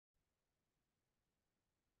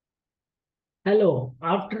Hello,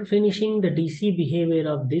 after finishing the DC behavior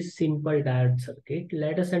of this simple diode circuit,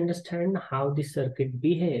 let us understand how the circuit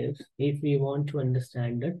behaves if we want to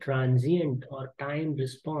understand the transient or time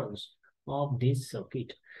response of this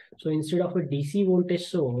circuit. So instead of a DC voltage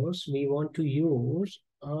source, we want to use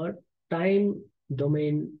a time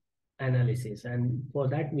domain analysis, and for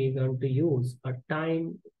that we want to use a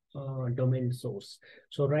time domain source.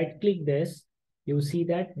 So right click this. You see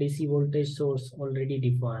that DC voltage source already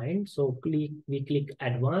defined. So we click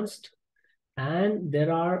advanced, and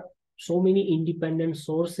there are so many independent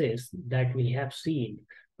sources that we have seen,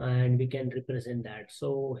 and we can represent that.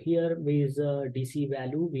 So here is a DC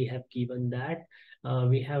value. We have given that.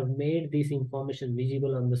 We have made this information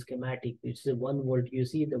visible on the schematic. It's a 1 volt. You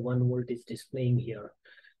see the 1 volt is displaying here.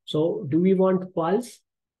 So do we want pulse?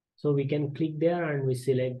 So we can click there and we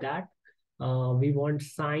select that. We want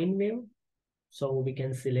sine wave. So we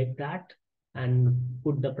can select that and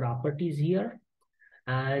put the properties here.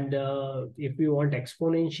 And if we want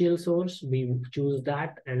exponential source, we choose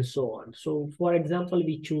that and so on. So for example,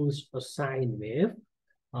 we choose a sine wave.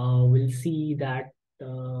 We'll see that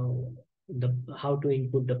how to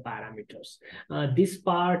input the parameters. This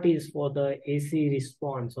part is for the AC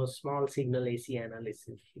response or small signal AC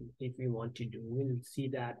analysis. If we want to do, we'll see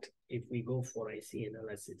that if we go for AC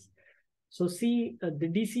analysis. So see the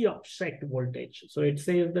DC offset voltage. So it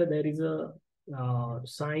says that there is a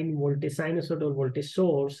sinusoidal voltage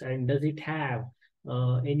source, and does it have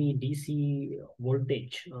any DC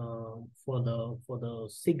voltage for the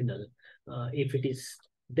signal? If it is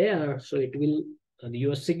there, so it will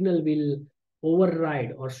your signal will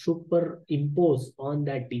override or superimpose on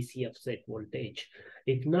that DC offset voltage.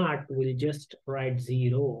 If not, we'll just write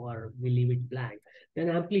 0 or we leave it blank. Then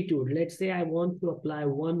amplitude, let's say I want to apply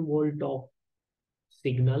 1 volt of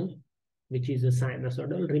signal, which is a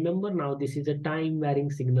sinusoidal. Remember, now this is a time varying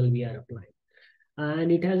signal we are applying.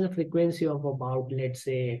 And it has a frequency of about, let's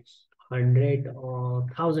say, 100 or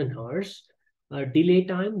 1000 hertz. Delay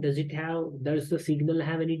time, does the signal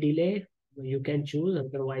have any delay? You can choose,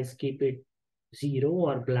 otherwise keep it 0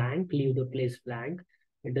 or blank, leave the place blank.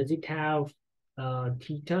 And does it have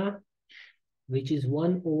theta, which is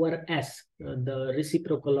 1 over s, the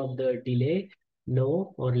reciprocal of the delay?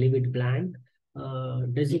 No, or leave it blank.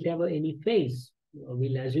 Does it have any phase?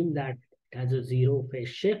 We'll assume that it has a 0 phase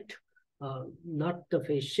shift. Not the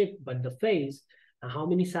phase shift, but the phase. How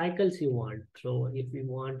many cycles you want? So if we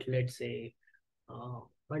want, let's say,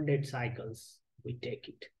 100 cycles, we take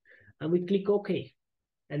it. And we click OK.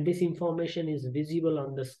 And this information is visible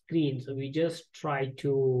on the screen. So we just try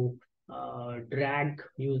to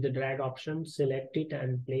use the drag option, select it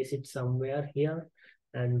and place it somewhere here.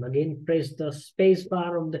 And again, press the space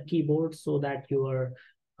bar on the keyboard so that your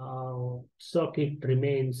circuit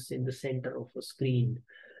remains in the center of the screen.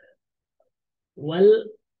 Well,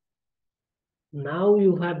 now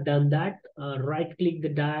you have done that. Right click the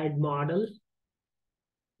diode model.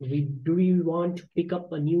 Do we want to pick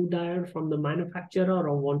up a new diode from the manufacturer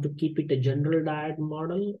or want to keep it a general diode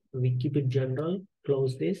model? We keep it general,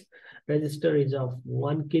 close this. Resistor is of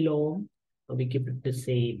 1 kilo ohm, we keep it the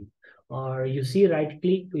same. Or you see right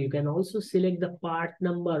click, you can also select the part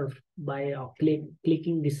number by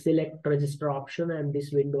clicking the select resistor option, and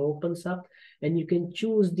this window opens up and you can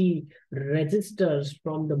choose the resistors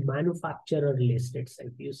from the manufacturer list itself.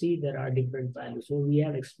 You see there are different values. So we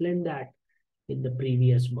have explained that in the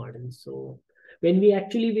previous model. So when we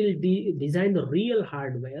actually will design the real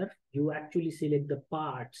hardware, you actually select the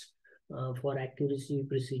parts for accuracy,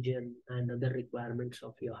 precision, and other requirements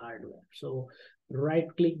of your hardware. So right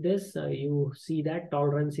click this, you see that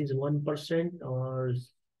tolerance is 1% or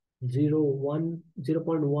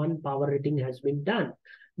 0.1 power rating has been done.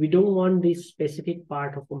 We don't want this specific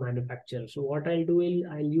part of a manufacturer. So what I'll do is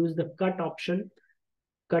I'll use the cut option,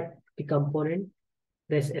 cut the component,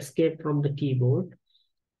 press escape from the keyboard,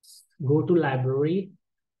 go to library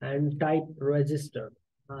and type resistor,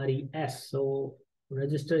 RES. So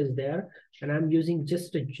resistor is there, and I'm using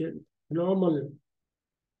just a normal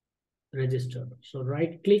resistor. So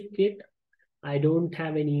right click it. I don't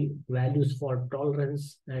have any values for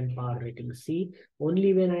tolerance and power rating. See,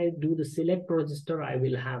 only when I do the select resistor, I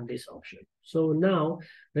will have this option. So now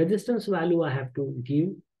resistance value I have to give,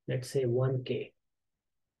 let's say 1K,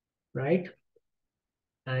 right?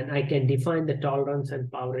 And I can define the tolerance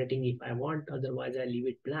and power rating if I want, otherwise I leave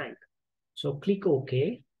it blank. So click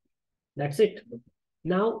OK. That's it.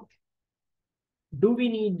 Now, do we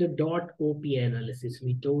need the .op analysis?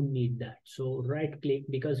 We don't need that. So right click,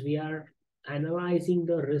 because we are analyzing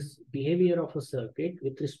the behavior of a circuit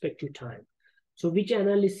with respect to time. So which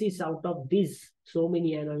analysis out of these so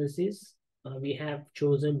many analyses we have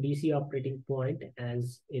chosen DC operating point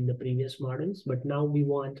as in the previous models, but now we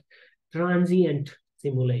want transient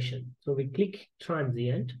simulation. So we click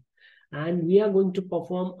transient, and we are going to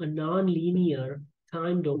perform a non-linear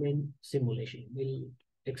time domain simulation. We'll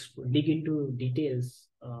dig into details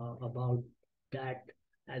about that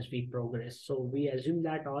as we progress. So we assume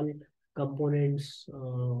that all components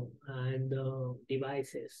and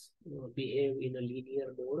devices behave in a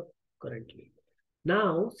linear mode currently.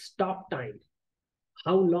 Now, stop time.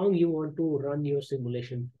 How long you want to run your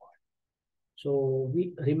simulation for? So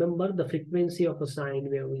we remember the frequency of a sine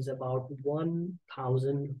wave is about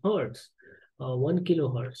 1000 hertz, 1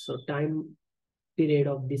 kilohertz. So time period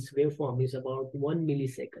of this waveform is about 1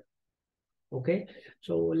 millisecond. Okay,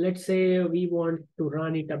 so let's say we want to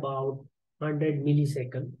run it about 100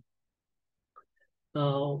 millisecond.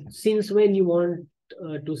 Since when you want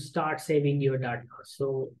to start saving your data?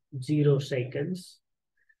 So 0 seconds.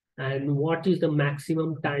 And what is the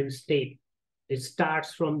maximum time step? It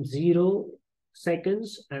starts from 0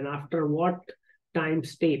 seconds, and after what time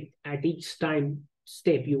step, at each time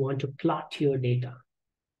step, you want to plot your data.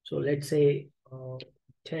 So let's say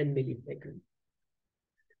 10 milliseconds.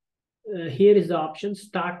 Here is the option: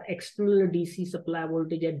 start external DC supply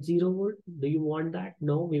voltage at 0 volt. Do you want that?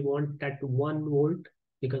 No, we want that 1 volt,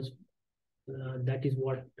 because that is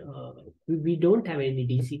what we don't have any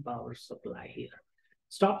DC power supply here.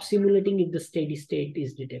 Stop simulating if the steady state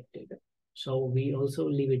is detected. So we also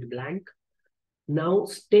leave it blank. Now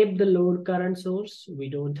step the load current source. We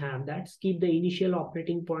don't have that. Skip the initial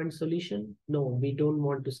operating point solution. No, we don't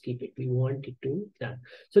want to skip it. We want it to done.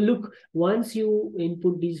 So look, once you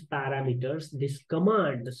input these parameters, this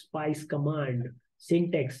command, the spice command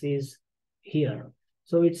syntax is here.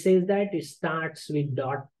 So it says that it starts with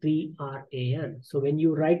 .3RAN. So when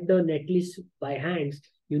you write the netlist by hands,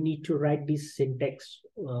 you need to write this syntax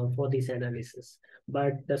for this analysis.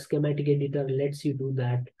 But the schematic editor lets you do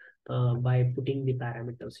that by putting the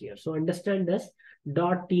parameters here. So understand this.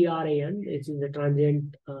 .tran, which is the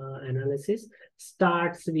transient analysis,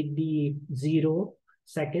 starts with the 0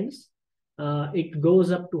 seconds. It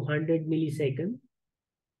goes up to 100 milliseconds.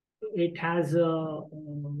 It has a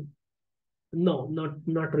no,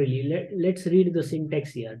 not really. Let's read the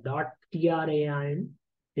syntax here. .tran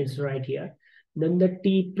is right here. Then the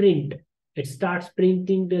T print, it starts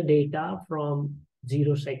printing the data from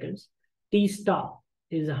 0 seconds. T stop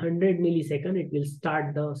is 100 millisecond. It will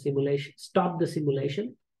start the simulation, stop the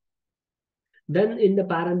simulation. Then in the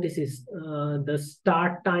parenthesis, the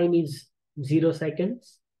start time is 0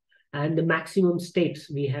 seconds, and the maximum steps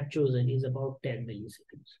we have chosen is about 10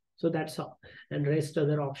 milliseconds. So that's all. And rest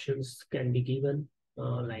other options can be given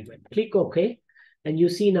like that. Click OK. And you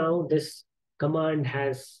see now this command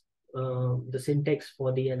has the syntax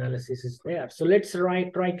for the analysis is there. So let's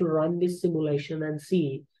try to run this simulation and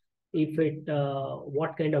see if it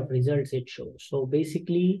what kind of results it shows. So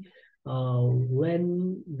basically,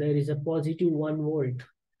 when there is a positive 1 volt,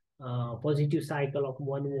 positive cycle of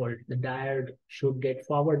 1 volt, the diode should get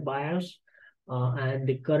forward bias, and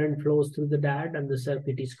the current flows through the diode and the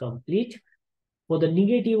circuit is complete. For the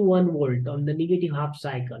negative 1 volt on the negative half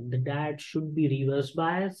cycle, the diode should be reverse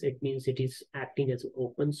bias. It means it is acting as an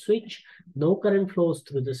open switch. No current flows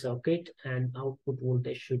through the circuit, and output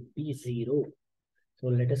voltage should be 0. So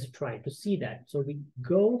let us try to see that. So we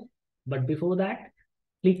go, but before that,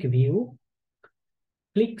 click View,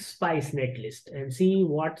 click Spice Netlist, and see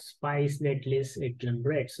what Spice Netlist it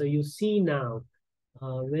generates. So you see now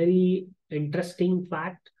a very interesting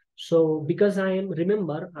fact. So because I am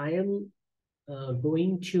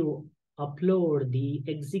going to upload the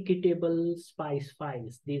executable Spice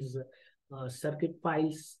files. These circuit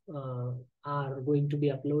files are going to be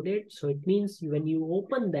uploaded. So it means when you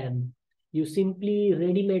open them, you simply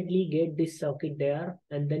ready-madely get this circuit there,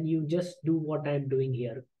 and then you just do what I'm doing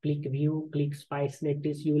here. Click View, click Spice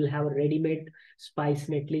Netlist. You will have a ready-made Spice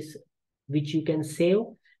Netlist, which you can save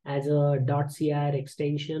as a .cir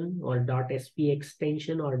extension or .sp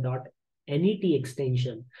extension or .net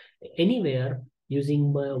extension anywhere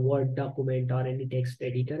using my Word document or any text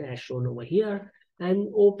editor as shown over here, and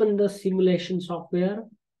open the simulation software,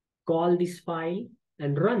 call this file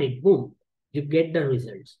and run it. Boom, you get the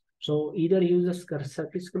results. So either use a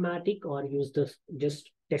circuit schematic or use the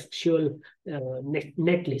just textual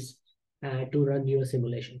netlist to run your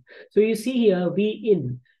simulation. So you see here, V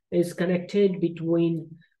in is connected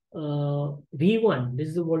between V1, this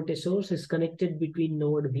is the voltage source, is connected between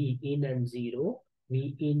node V in and 0.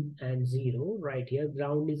 V in and 0 right here.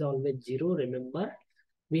 Ground is always 0, remember.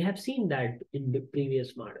 We have seen that in the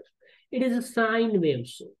previous model. It is a sine wave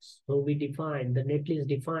source. So we define, the netlist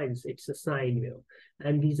defines it's a sine wave.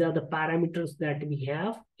 And these are the parameters that we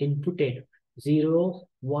have inputted. 0,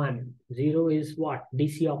 1. 0 is what?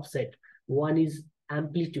 DC offset. 1 is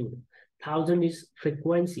amplitude. 1000 is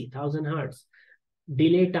frequency, 1000 hertz.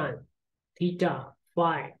 Delay time, theta,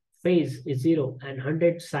 phi, phase is 0, and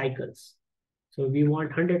 100 cycles. So we want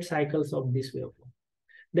 100 cycles of this waveform.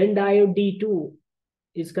 Then diode D2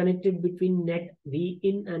 is connected between net V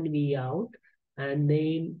in and V out, and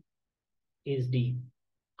then is D.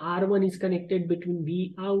 R1 is connected between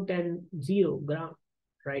V out and 0 ground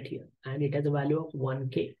right here, and it has a value of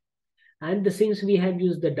 1K. And since we have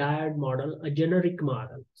used the diode model, a generic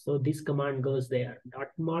model, so this command goes there, dot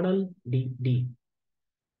model D.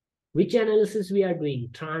 Which analysis we are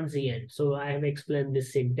doing? Transient. So I have explained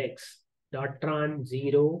this syntax. Dot tran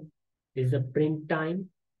 0 is the print time,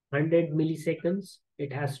 100 milliseconds.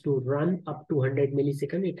 It has to run up to 100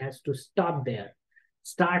 milliseconds. It has to stop there.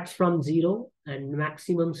 Starts from 0 and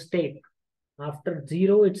maximum step. After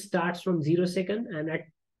 0, it starts from 0 second, and at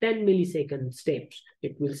 10 millisecond steps,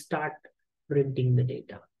 it will start printing the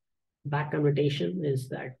data. Back annotation is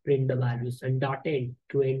that print the values, and dot end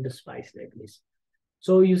to end the spice like this.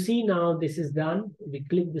 So you see now this is done. We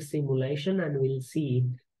click the simulation and we'll see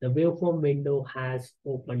the waveform window has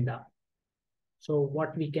opened up. So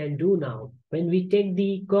what we can do now, when we take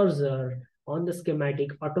the cursor on the schematic,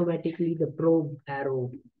 automatically the probe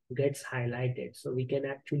arrow gets highlighted. So we can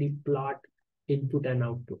actually plot input and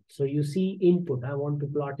output. So you see input, I want to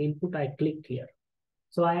plot input, I click here.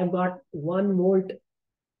 So I have got 1 volt,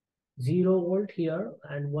 0 volt here,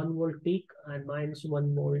 and 1 volt peak, and minus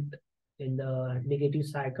 1 volt in the negative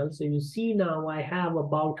cycle. So you see now I have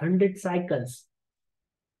about 100 cycles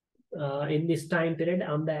in this time period.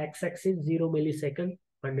 On the x-axis, 0 millisecond,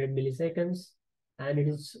 100 milliseconds, and it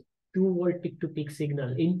is 2 volt peak to peak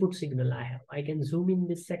signal, input signal I have. I can zoom in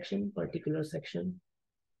this section, particular section.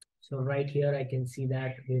 So right here, I can see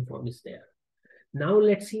that waveform is there. Now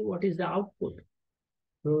let's see what is the output.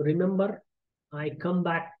 So remember, I come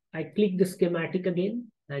back, I click the schematic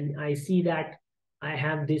again, and I see that I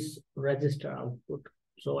have this register output.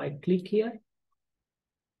 So I click here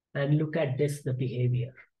and look at this, the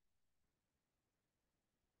behavior.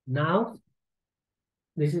 Now,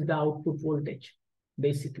 this is the output voltage,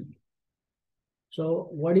 basically. So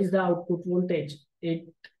what is the output voltage?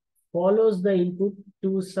 It follows the input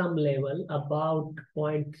to some level, about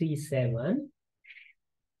 0.37.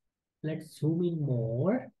 Let's zoom in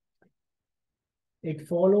more. It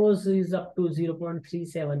follows is up to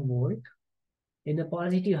 0.37 volt in the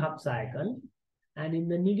positive half cycle, and in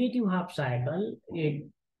the negative half cycle,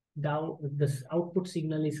 this output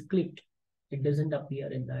signal is clipped. It doesn't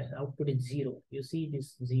appear in the output is 0. You see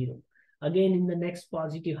this 0. Again, in the next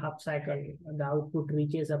positive half cycle, the output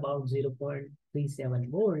reaches about 0.37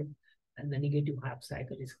 volt, and the negative half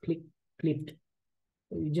cycle is clipped.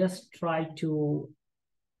 You just try to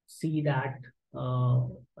see that.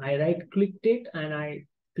 I right-clicked it and I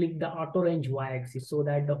click the auto range y-axis so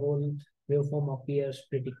that the whole waveform appears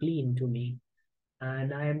pretty clean to me,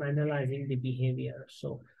 and I am analyzing the behavior.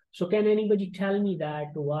 So can anybody tell me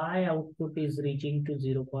that why output is reaching to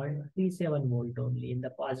 0.37 volt only in the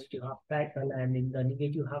positive half cycle, and in the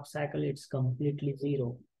negative half cycle it's completely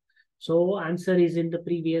 0? So answer is in the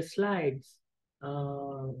previous slides.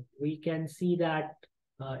 We can see that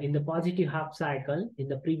in the positive half cycle, in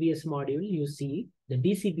the previous module, you see the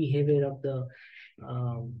DC behavior of the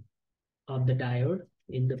diode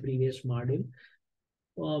in the previous module.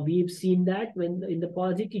 We've seen that when during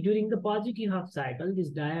the positive half cycle,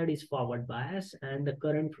 this diode is forward biased and the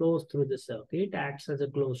current flows through the circuit, acts as a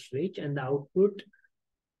closed switch, and the output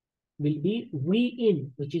will be V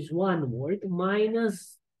in, which is 1 volt,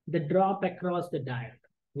 minus the drop across the diode,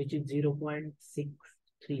 which is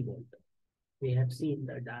 0.63 volt. We have seen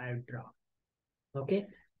the diode drop. Okay.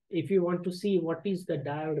 If you want to see what is the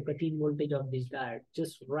diode cut-in voltage of this diode,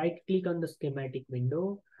 just right click on the schematic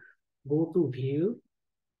window, go to view,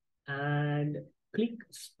 and click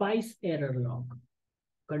spice error log,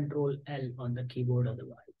 Control L on the keyboard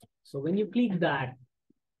otherwise. So when you click that,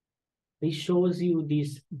 this shows you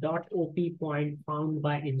this .op point found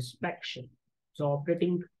by inspection. So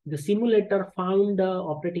the simulator found the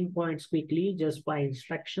operating points quickly just by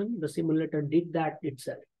inspection. The simulator did that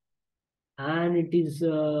itself. And it is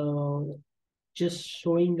just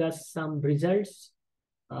showing us some results.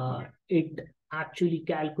 It actually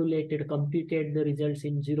computed the results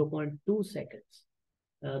in 0.2 seconds.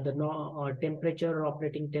 The temperature,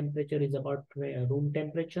 operating temperature is about room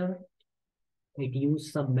temperature. It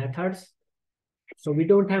used some methods. So we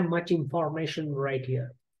don't have much information right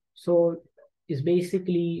here. So is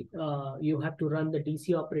basically you have to run the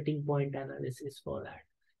DC operating point analysis for that.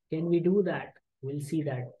 Can we do that? We'll see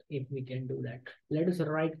that if we can do that. Let us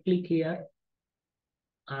right click here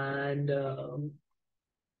and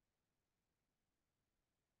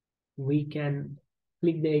we can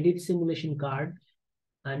click the edit simulation card.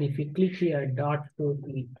 And if we click here, dot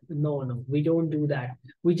totally, no, we don't do that.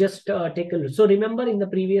 We just take a look. So remember in the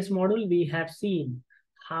previous model, we have seen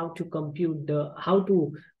how to compute how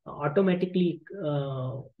to automatically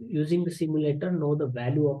using the simulator know the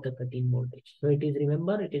value of the cut-in voltage. So it is,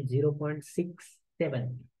 remember, it is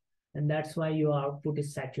 0.67. And that's why your output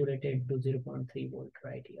is saturated to 0.3 volt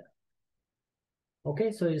right here.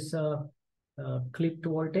 Okay, so it's clipped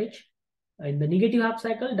voltage. In the negative half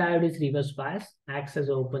cycle, diode is reverse bias, acts as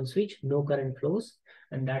an open switch, no current flows,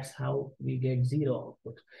 and that's how we get zero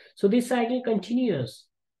output. So this cycle continues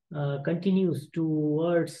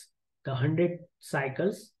towards the 100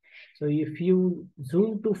 cycles. So if you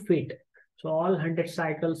zoom to fit, so all 100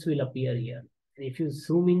 cycles will appear here. And if you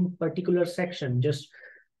zoom in particular section, just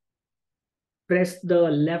press the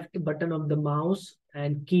left button of the mouse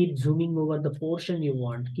and keep zooming over the portion you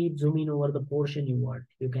want. Keep zooming over the portion you want.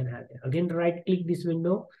 You can have it. Again, right click this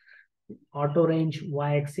window, auto range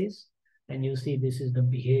y-axis, and you see this is the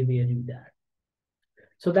behavior in that.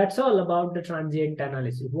 So that's all about the transient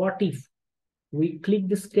analysis. What if we click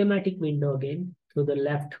the schematic window again through the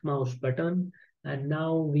left mouse button, and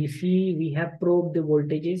now we see we have probed the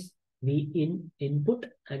voltages, V in input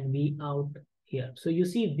and V out here. So you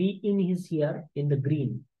see V in is here in the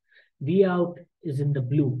green, V out is in the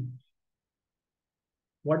blue.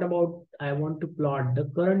 What about, I want to plot the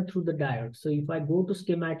current through the diode. So if I go to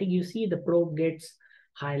schematic, you see the probe gets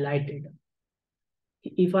highlighted.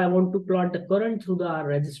 If I want to plot the current through the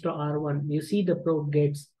resistor R1, you see the probe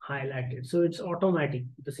gets highlighted. So it's automatic.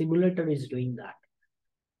 The simulator is doing that.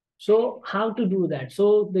 So how to do that?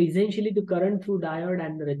 So essentially the current through diode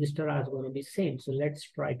and the resistor are going to be same. So let's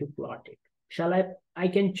try to plot it. I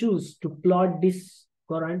can choose to plot this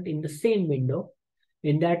current in the same window.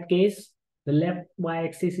 In that case, the left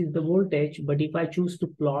y-axis is the voltage, but if I choose to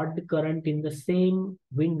plot the current in the same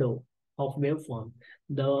window of waveform,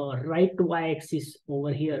 the right y-axis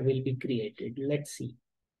over here will be created. Let's see.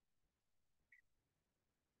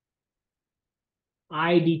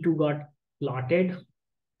 ID2 got plotted,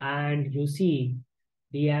 and you see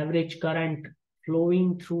the average current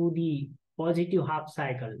flowing through the positive half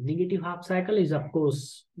cycle. Negative half cycle is of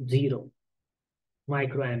course 0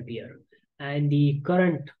 microampere, and the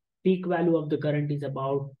current peak value of the current is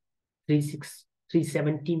about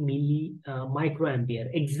 370 microampere,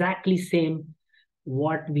 exactly same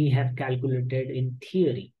what we have calculated in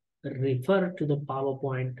theory. Refer to the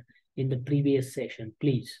PowerPoint in the previous session,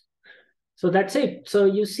 please. So that's it. So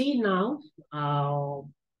you see now,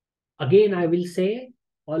 again, I will say,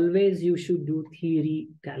 always you should do theory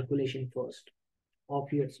calculation first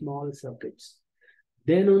of your small circuits.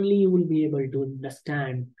 Then only you will be able to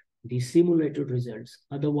understand the simulated results.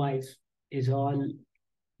 Otherwise, it's all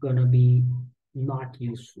gonna be not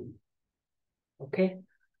useful. Okay.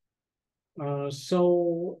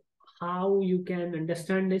 So how you can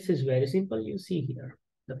understand this is very simple. You see here,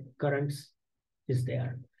 the currents is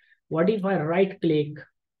there. What if I right click?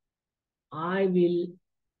 I will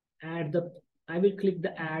click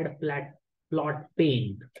the add plot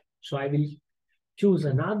pane. So I will choose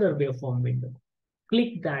another waveform window.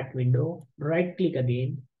 Click that window, right click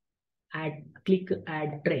again, click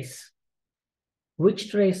add trace.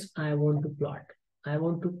 Which trace I want to plot? I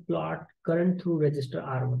want to plot current through resistor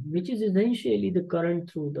R1, which is essentially the current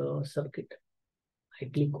through the circuit. I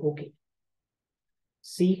click OK.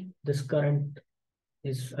 See, this current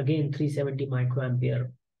is again 370 microampere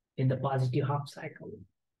in the positive half cycle,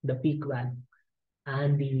 the peak value,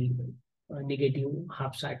 and the negative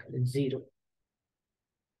half cycle is 0.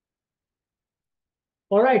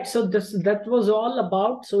 All right, so that was all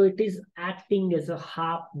about. So it is acting as a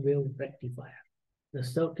half wave rectifier. The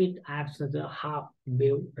circuit acts as a half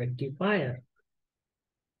wave rectifier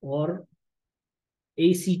or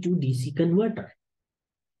AC to DC converter.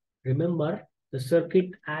 Remember, the circuit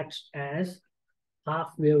acts as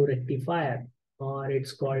half wave rectifier, or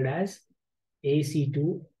it's called as AC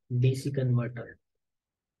to DC converter.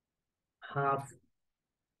 Half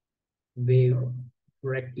wave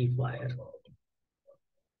rectifier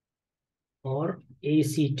or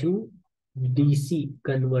AC to DC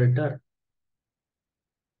converter.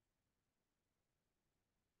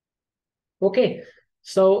 Okay,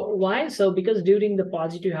 so why? So because during the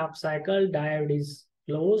positive half cycle, diode is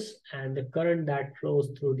closed and the current that flows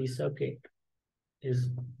through the circuit is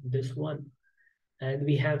this one. And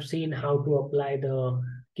we have seen how to apply the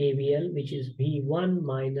KVL, which is V1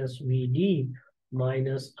 minus VD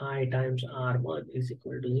minus I times R1 is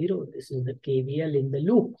equal to 0. This is the KVL in the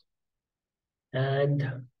loop.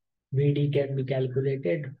 And VD can be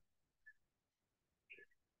calculated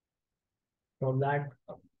from that.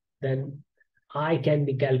 Then I can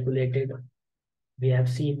be calculated. We have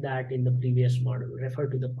seen that in the previous model. Refer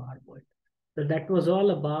to the PowerPoint. So that was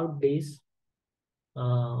all about this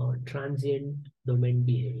transient domain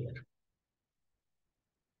behavior.